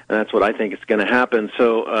trespasser. And that's what I think is going to happen.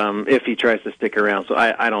 So if he tries to stick around, so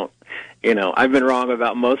I don't, I've been wrong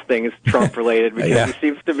about most things Trump-related because he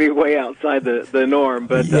seems to be way outside the norm.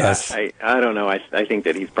 But yes. I don't know. I think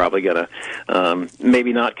that he's probably going to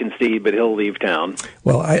maybe not concede, but he'll leave town.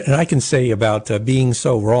 Well, I can say about being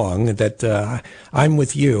so wrong that I'm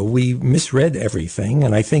with you. We misread everything,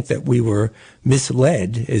 and I think that we were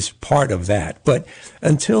misled as part of that. But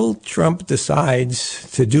until Trump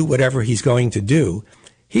decides to do whatever he's going to do,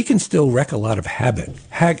 he can still wreak a lot of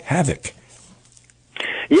havoc.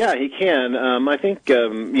 Yeah, he can. I think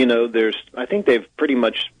I think they've pretty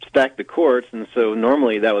much stacked the courts, and so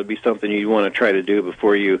normally that would be something you want to try to do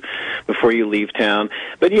before you leave town.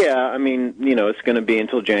 But yeah, I mean, it's going to be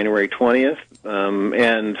until January 20th,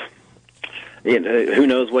 and who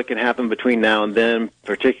knows what can happen between now and then,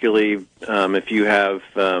 particularly if you have,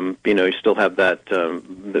 you still have that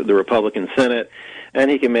the Republican Senate, and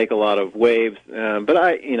he can make a lot of waves. But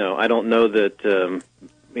I don't know that.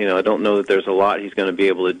 I don't know that there's a lot he's going to be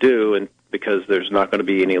able to do, and because there's not going to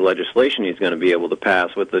be any legislation he's going to be able to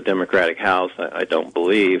pass with the Democratic House, I don't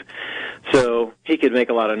believe. So he could make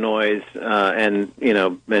a lot of noise, and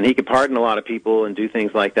he could pardon a lot of people and do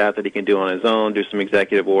things like that he can do on his own, do some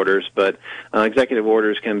executive orders. But executive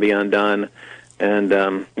orders can be undone, and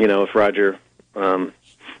if Roger,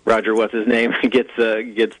 what's his name,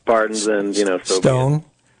 gets pardoned, then so Stone.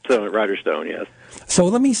 So Roger Stone, yes. So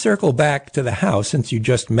let me circle back to the House, since you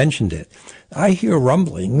just mentioned it. I hear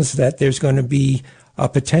rumblings that there's going to be a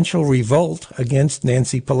potential revolt against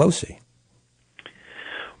Nancy Pelosi.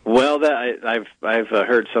 Well, I've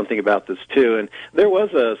heard something about this too, and there was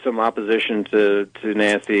some opposition to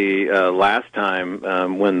Nancy last time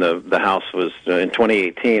when the House was in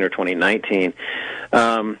 2018 or 2019,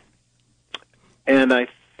 and I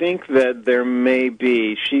think that there may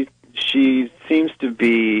be she seems to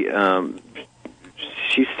be.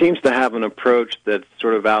 She seems to have an approach that's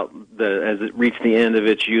sort of as it reached the end of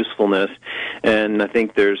its usefulness, and I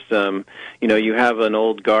think there's, you have an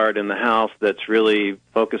old guard in the House that's really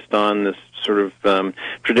focused on this sort of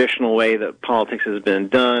traditional way that politics has been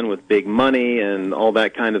done with big money and all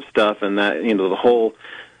that kind of stuff, and that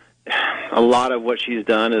a lot of what she's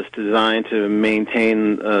done is designed to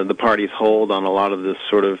maintain the party's hold on a lot of this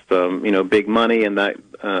sort of big money and that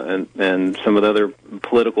and some of the other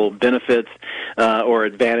political benefits or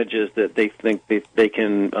advantages that they think they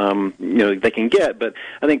can they can get. But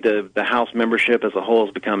I think the House membership as a whole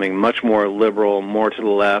is becoming much more liberal, more to the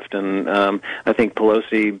left, and I think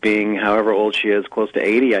Pelosi, being however old she is, close to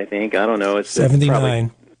 80, I think, I don't know, it's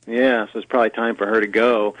 79. So it's probably time for her to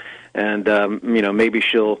go. And, maybe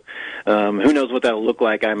she'll, who knows what that'll look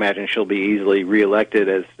like. I imagine she'll be easily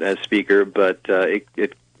reelected as Speaker, but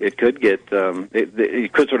it could get,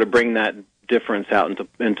 it could sort of bring that difference out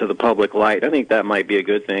into the public light. I think that might be a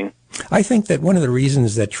good thing. I think that one of the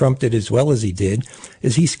reasons that Trump did as well as he did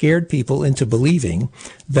is he scared people into believing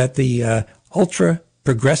that the ultra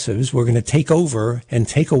progressives were going to take over and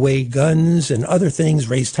take away guns and other things,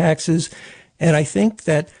 raise taxes. And I think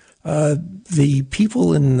that the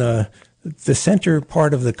people in the center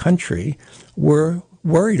part of the country were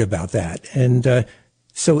worried about that. And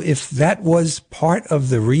so if that was part of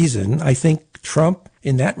the reason, I think Trump,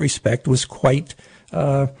 in that respect, was quite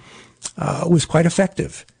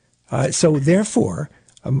effective. So therefore,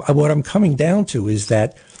 what I'm coming down to is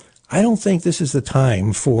that I don't think this is the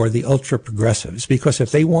time for the ultra progressives, because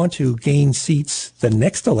if they want to gain seats the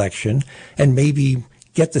next election and maybe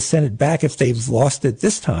get the Senate back if they've lost it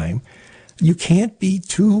this time, you can't be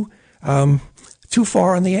too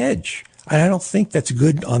far on the edge. And I don't think that's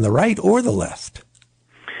good on the right or the left.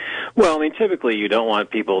 Well, I mean, typically you don't want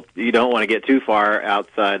to get too far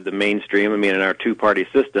outside the mainstream. I mean, in our two-party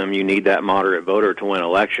system, you need that moderate voter to win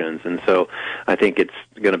elections. And so I think it's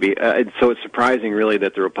going to be, so it's surprising really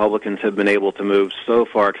that the Republicans have been able to move so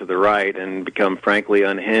far to the right and become frankly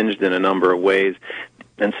unhinged in a number of ways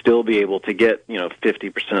and still be able to get,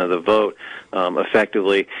 50% of the vote,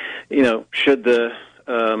 effectively. Should the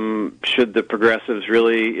progressives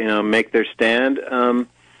really, make their stand?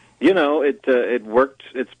 It worked.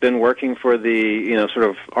 It's been working for the, sort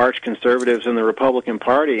of arch conservatives in the Republican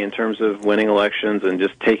Party in terms of winning elections and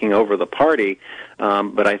just taking over the party.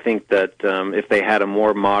 But I think that if they had a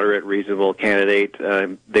more moderate, reasonable candidate,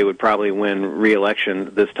 they would probably win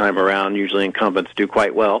re-election this time around. Usually incumbents do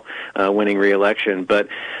quite well winning re-election. But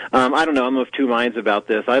I don't know. I'm of two minds about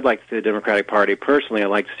this. I'd like to see the Democratic Party, personally, I'd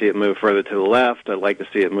like to see it move further to the left. I'd like to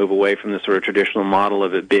see it move away from the sort of traditional model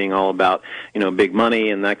of it being all about, big money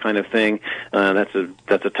and that kind of thing. That's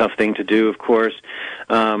a tough thing to do, of course.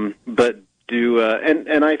 But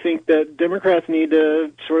and I think that Democrats need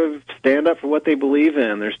to sort of stand up for what they believe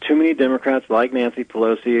in. There's too many Democrats like Nancy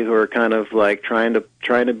Pelosi who are kind of like trying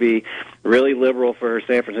to be really liberal for her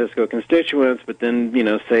San Francisco constituents, but then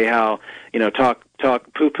say how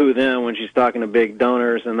talk poo-poo them when she's talking to big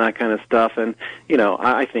donors and that kind of stuff. And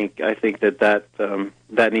I think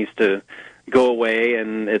that needs to go away,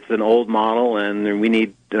 and it's an old model, and we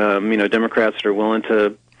need Democrats that are willing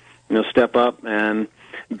to step up and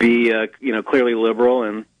be clearly liberal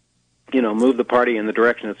and move the party in the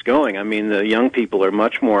direction it's going. I mean, the young people are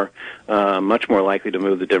much more likely to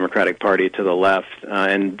move the Democratic Party to the left,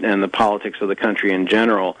 and the politics of the country in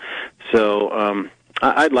general. So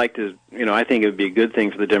I'd like to, I think it would be a good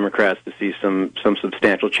thing for the Democrats to see some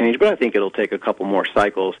substantial change, but I think it'll take a couple more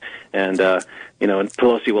cycles, and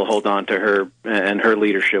Pelosi will hold on to her, and her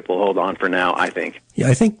leadership will hold on for now, I think. Yeah,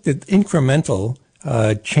 I think that incremental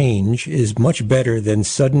change is much better than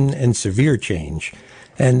sudden and severe change.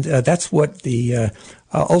 And that's what the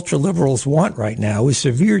ultra-liberals want right now, is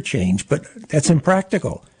severe change, but that's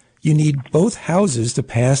impractical. You need both houses to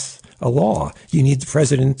pass a law. You need the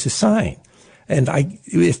president to sign. And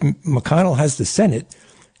if McConnell has the Senate,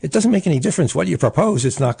 it doesn't make any difference what you propose.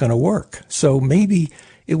 It's not going to work. So maybe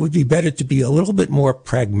it would be better to be a little bit more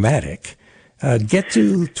pragmatic, get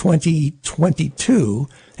to 2022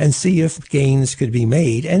 and see if gains could be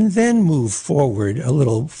made, and then move forward a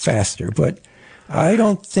little faster. But I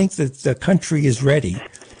don't think that the country is ready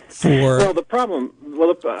for... Well, the problem...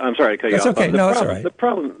 I'm sorry to cut you off. That's okay. No, that's all right. The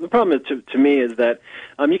problem is, to me is that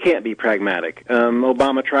you can't be pragmatic.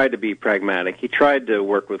 Obama tried to be pragmatic. He tried to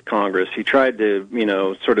work with Congress. He tried to,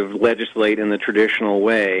 sort of legislate in the traditional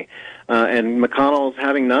way. And McConnell's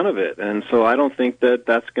having none of it. And so I don't think that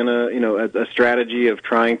that's going to, a strategy of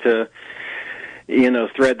trying to,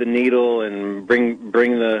 thread the needle and bring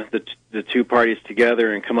the two parties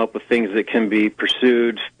together and come up with things that can be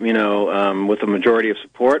pursued, with a majority of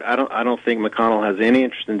support. I don't think McConnell has any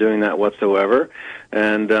interest in doing that whatsoever,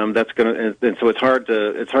 and that's going to. And so it's hard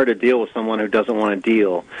to deal with someone who doesn't want to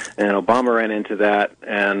deal. And Obama ran into that,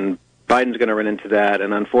 and Biden's going to run into that,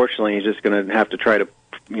 and unfortunately, he's just going to have to try to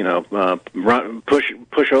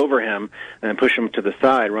push over him and push him to the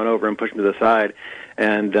side, run over and push him to the side,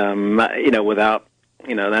 and without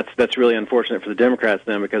that's really unfortunate for the Democrats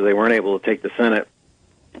then, because they weren't able to take the Senate,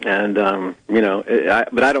 and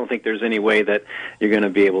but I don't think there's any way that you're going to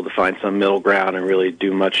be able to find some middle ground and really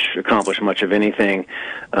accomplish much of anything,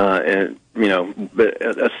 but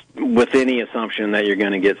with any assumption that you're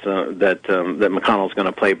going to get that McConnell's going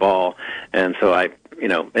to play ball, and so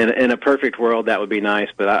in a perfect world, that would be nice,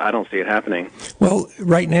 but I don't see it happening. Well,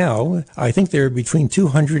 right now, I think there are between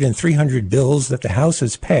 200 and 300 bills that the House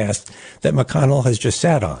has passed that McConnell has just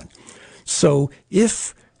sat on. So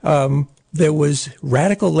if there was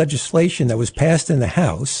radical legislation that was passed in the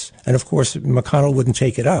House, and of course McConnell wouldn't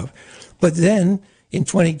take it up, but then in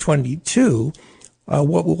 2022,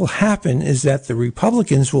 what will happen is that the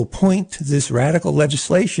Republicans will point to this radical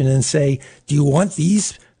legislation and say, do you want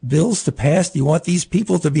these bills to pass? Do you want these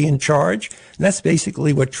people to be in charge? And that's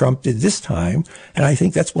basically what Trump did this time. And I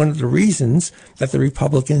think that's one of the reasons that the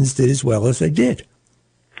Republicans did as well as they did.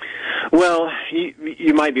 Well,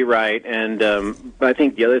 you might be right, and I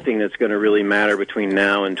think the other thing that's going to really matter between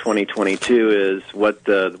now and 2022 is what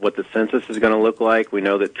the census is going to look like. We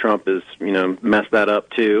know that Trump has messed that up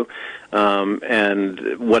too,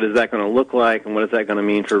 and what is that going to look like, and what is that going to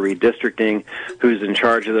mean for redistricting? Who's in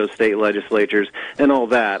charge of those state legislatures, and all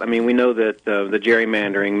that? I mean, we know that the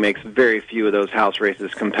gerrymandering makes very few of those House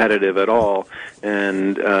races competitive at all,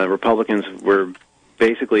 and Republicans were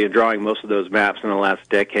basically drawing most of those maps in the last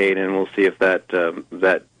decade, and we'll see if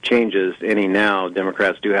that changes any now,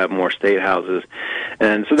 Democrats do have more state houses,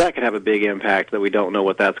 and so that could have a big impact that we don't know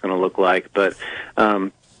what that's going to look like. But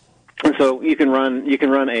and so you can run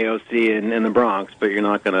AOC in the Bronx, but you're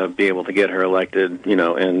not going to be able to get her elected,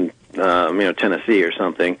 in Tennessee or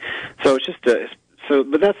something. So it's just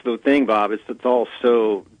but that's the thing, Bob. It's all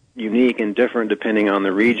so unique and different depending on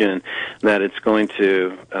the region that it's going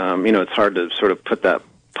to it's hard to sort of put that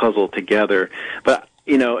puzzle together. But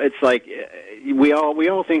it's like we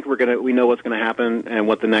all think we know what's going to happen and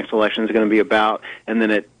what the next election is going to be about, and then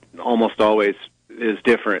it almost always is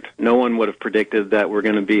different. No one would have predicted that we're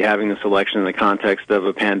going to be having this election in the context of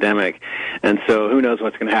a pandemic, and so who knows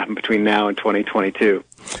what's going to happen between now and 2022.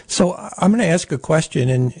 So I'm going to ask a question,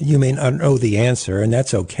 and you may not know the answer, and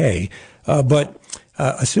that's okay, but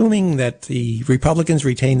assuming that the Republicans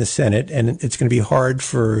retain the Senate, and it's going to be hard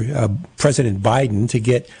for President Biden to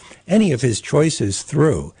get any of his choices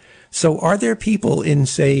through. So are there people in,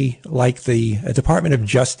 say, like the Department of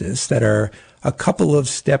Justice that are a couple of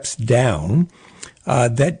steps down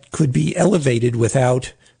that could be elevated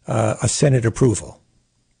without a Senate approval?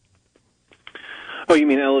 Oh, you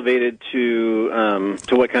mean elevated to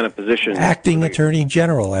what kind of position? Acting Attorney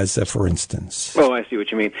General, as for instance. Oh, I see what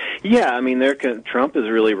you mean. Yeah, I mean, Trump has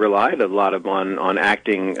really relied a lot on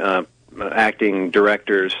acting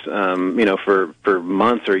directors, for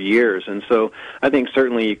months or years, and so I think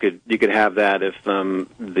certainly you could have that if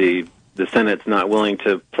the Senate's not willing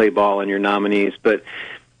to play ball on your nominees. But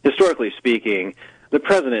historically speaking, the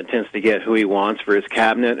president tends to get who he wants for his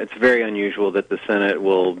cabinet. It's very unusual that the Senate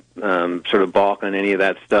will sort of balk on any of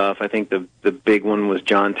that stuff. I think the big one was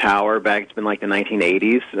John Tower back. It's been like the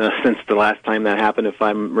 1980s since the last time that happened, if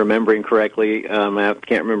I'm remembering correctly. I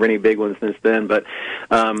can't remember any big ones since then, but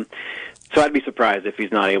so I'd be surprised if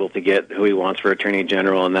he's not able to get who he wants for Attorney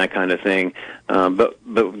General and that kind of thing. But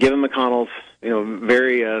given McConnell's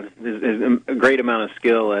a great amount of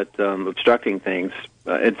skill at obstructing things,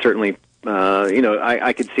 it certainly.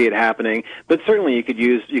 I could see it happening, but certainly you could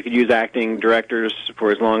use acting directors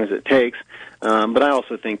for as long as it takes. But I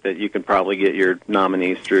also think that you can probably get your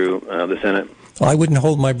nominees through the Senate. Well, I wouldn't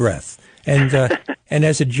hold my breath. And and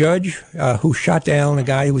as a judge who shot down a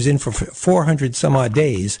guy who was in for 400 some odd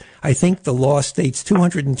days, I think the law states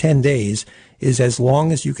 210 days is as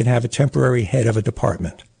long as you can have a temporary head of a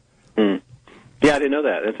department. Mm. Yeah, I didn't know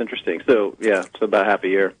that. That's interesting. So, so about half a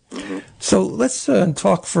year. Mm-hmm. So let's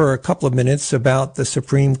talk for a couple of minutes about the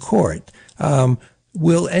Supreme Court.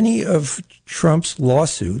 Will any of Trump's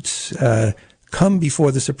lawsuits come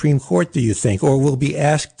before the Supreme Court, do you think, or will be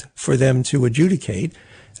asked for them to adjudicate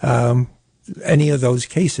any of those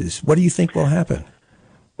cases? What do you think will happen?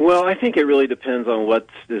 Well, I think it really depends on what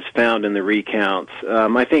is found in the recounts.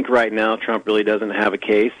 I think right now Trump really doesn't have a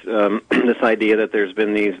case. This idea that there's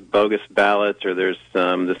been these bogus ballots or there's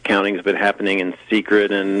this counting has been happening in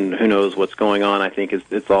secret and who knows what's going on, I think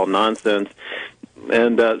it's all nonsense.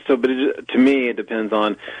 And to me, it depends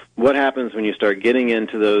on what happens when you start getting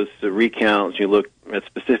into those recounts. You look at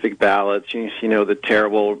specific ballots. You know the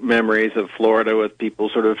terrible memories of Florida with people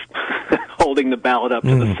sort of holding the ballot up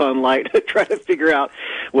to the sunlight to try to figure out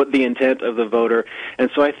what the intent of the voter.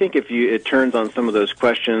 And so I think if it turns on some of those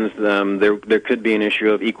questions, there could be an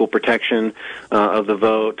issue of equal protection of the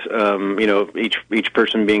vote. Each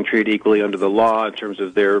person being treated equally under the law in terms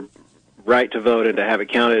of their right to vote and to have it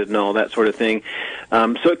counted and all that sort of thing.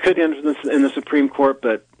 So it could end in the Supreme Court,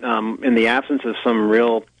 but in the absence of some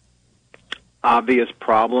real obvious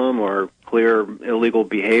problem or clear illegal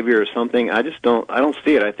behavior or something, I don't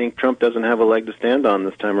see it. I think Trump doesn't have a leg to stand on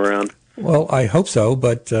this time around. Well, I hope so,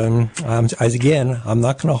 but I'm not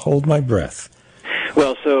going to hold my breath.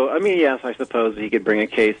 Well, yes, I suppose he could bring a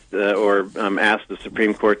case or ask the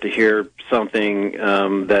Supreme Court to hear something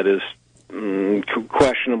that is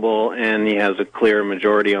questionable, and he has a clear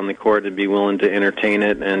majority on the court to be willing to entertain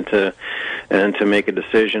it and to make a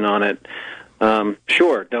decision on it.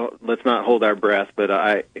 Sure, let's not hold our breath, but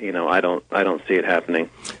I don't see it happening.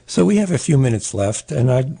 So we have a few minutes left, and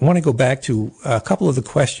I want to go back to a couple of the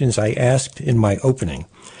questions I asked in my opening.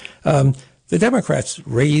 The Democrats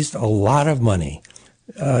raised a lot of money.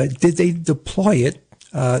 Did they deploy it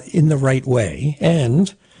in the right way?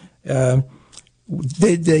 And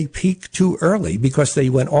did they peak too early because they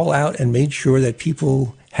went all out and made sure that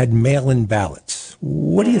people had mail-in ballots?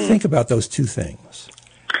 What do you think about those two things?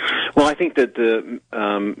 Well, I think that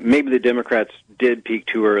maybe the Democrats did peak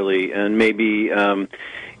too early, and maybe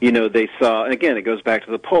they saw. And again, it goes back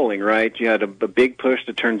to the polling, right? You had a big push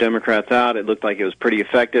to turn Democrats out. It looked like it was pretty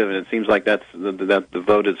effective, and it seems like that the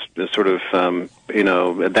vote is sort of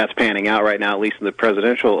that's panning out right now, at least in the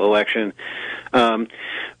presidential election.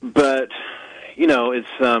 But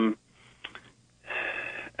it's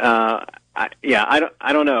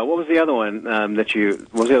I don't know. What was the other one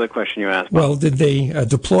what was the other question you asked? Well, did they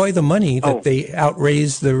deploy the money that they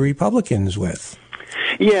outraised the Republicans with?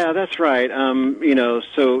 Yeah, that's right.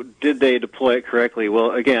 So did they deploy it correctly?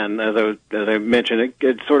 Well, again, as I mentioned,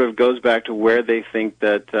 it sort of goes back to where they think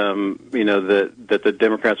that that the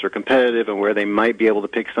Democrats are competitive and where they might be able to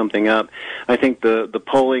pick something up. I think the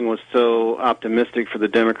polling was so optimistic for the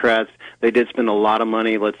Democrats. They did spend a lot of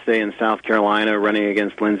money, let's say, in South Carolina running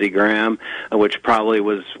against Lindsey Graham, which probably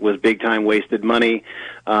was big time wasted money.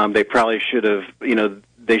 They probably should have,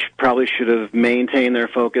 probably should have maintained their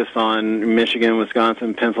focus on Michigan,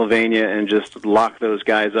 Wisconsin, Pennsylvania, and just lock those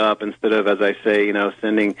guys up instead of, as I say,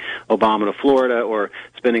 sending Obama to Florida or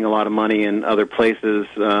spending a lot of money in other places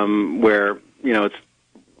where,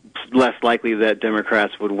 it's less likely that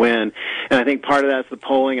Democrats would win. And I think part of that's the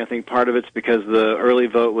polling. I think part of it's because the early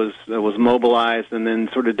vote was mobilized, and then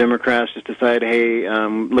sort of Democrats just decided, hey,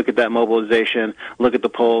 look at that mobilization, look at the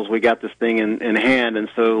polls, we got this thing in hand, and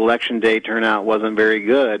so election day turnout wasn't very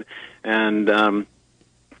good. And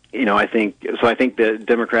I think the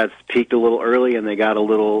Democrats peaked a little early, and they got a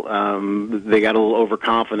little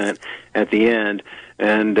overconfident at the end,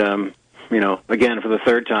 and again, for the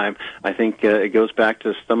third time, I think it goes back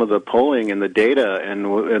to some of the polling and the data, and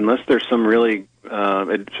unless there's some really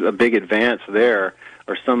a big advance there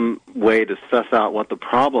or some way to suss out what the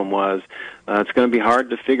problem was, it's going to be hard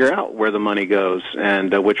to figure out where the money goes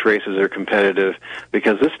and which races are competitive,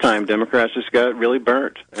 because this time Democrats just got really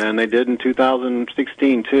burnt, and they did in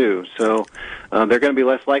 2016 too. So they're going to be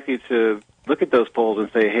less likely to look at those polls and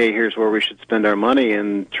say, hey, here's where we should spend our money,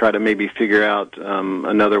 and try to maybe figure out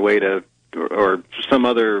another way to or some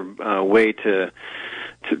other way to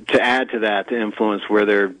add to that, to influence where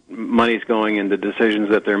their money's going and the decisions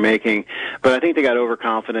that they're making. But I think they got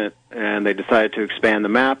overconfident, and they decided to expand the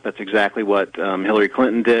map. That's exactly what Hillary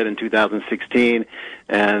Clinton did in 2016.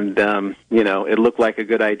 And, it looked like a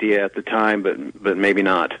good idea at the time, but maybe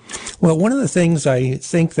not. Well, one of the things I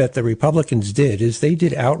think that the Republicans did is they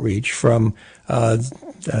did outreach from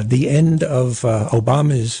the end of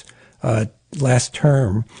Obama's last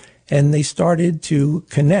term, and they started to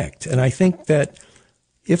connect. And I think that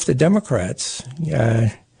if the Democrats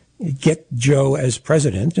get Joe as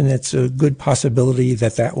president, and it's a good possibility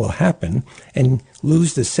that that will happen, and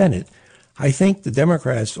lose the Senate, I think the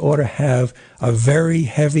Democrats ought to have a very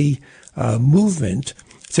heavy movement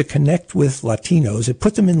to connect with Latinos and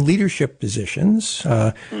put them in leadership positions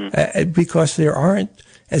because there aren't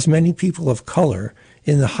as many people of color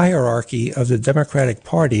in the hierarchy of the Democratic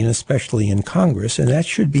Party, and especially in Congress, and that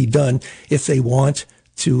should be done if they want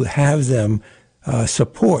to have them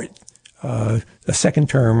support a second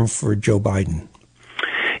term for Joe Biden.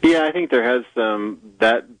 Yeah, I think there has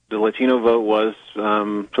that the Latino vote was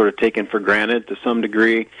sort of taken for granted to some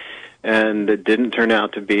degree, and it didn't turn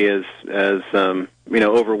out to be as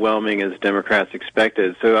overwhelming as Democrats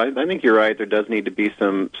expected. So I think you're right. There does need to be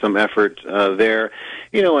some effort there.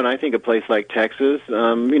 And I think a place like Texas,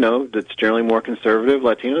 that's generally more conservative.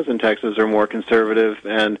 Latinos in Texas are more conservative,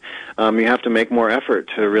 and you have to make more effort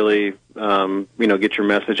to really, get your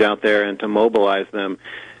message out there and to mobilize them.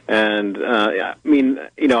 And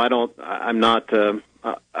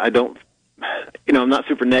I'm not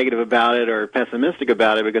super negative about it or pessimistic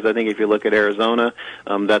about it, because I think if you look at Arizona,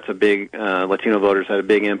 that's a big, Latino voters had a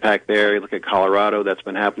big impact there. You look at Colorado, that's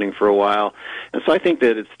been happening for a while. And so I think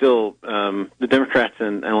that it's still, the Democrats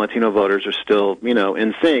and Latino voters are still,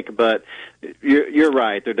 in sync, but you're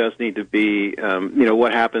right. There does need to be,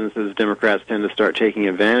 what happens is Democrats tend to start taking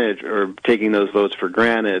advantage or taking those votes for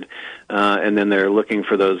granted, and then they're looking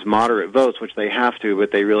for those moderate votes, which they have to,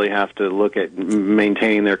 but they really have to look at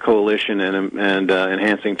maintaining their coalition and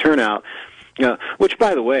enhancing turnout. Which,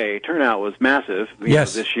 by the way, turnout was massive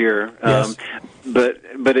this year. Yes.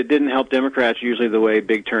 But it didn't help Democrats usually the way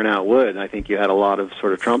big turnout would. And I think you had a lot of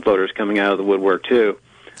sort of Trump voters coming out of the woodwork too.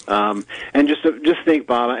 And just think,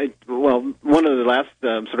 Bob. One of the last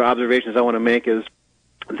sort of observations I want to make is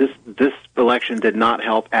this election did not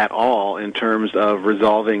help at all in terms of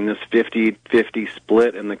resolving this 50-50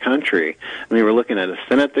 split in the country. I mean, we're looking at a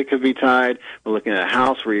Senate that could be tied. We're looking at a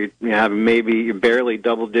House where you have maybe barely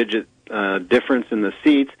double-digit difference in the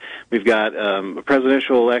seats. We've got a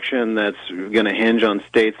presidential election that's going to hinge on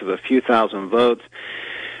states of a few thousand votes,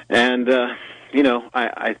 and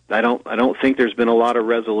I don't think there's been a lot of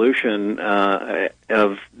resolution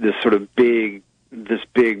of this sort of big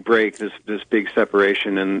break, this big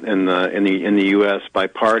separation in the U.S. by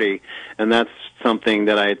party, and that's something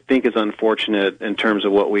that I think is unfortunate in terms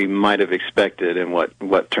of what we might have expected and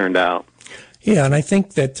what turned out. Yeah, and I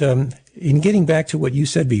think that in getting back to what you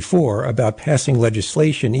said before about passing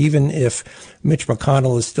legislation, even if Mitch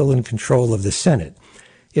McConnell is still in control of the Senate,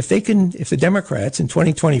 if the Democrats in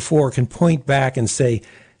 2024 can point back and say,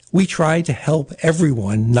 we tried to help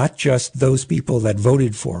everyone, not just those people that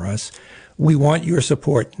voted for us, we want your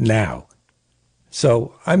support now.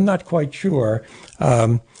 So I'm not quite sure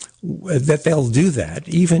that they'll do that,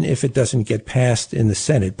 even if it doesn't get passed in the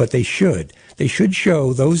Senate. But they should. They should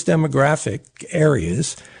show those demographic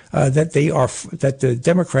areas that the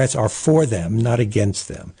Democrats are for them, not against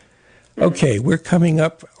them. Okay, we're coming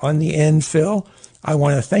up on the end, Phil. I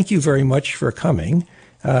want to thank you very much for coming.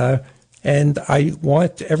 And I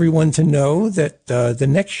want everyone to know that the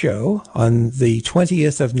next show on the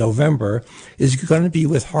 20th of November is going to be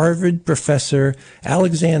with Harvard professor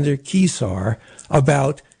Alexander Keesar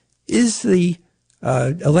about, is the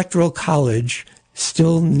Electoral College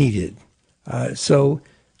still needed? So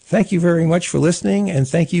thank you very much for listening, and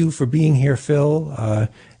thank you for being here, Phil,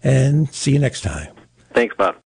 and see you next time. Thanks, Bob.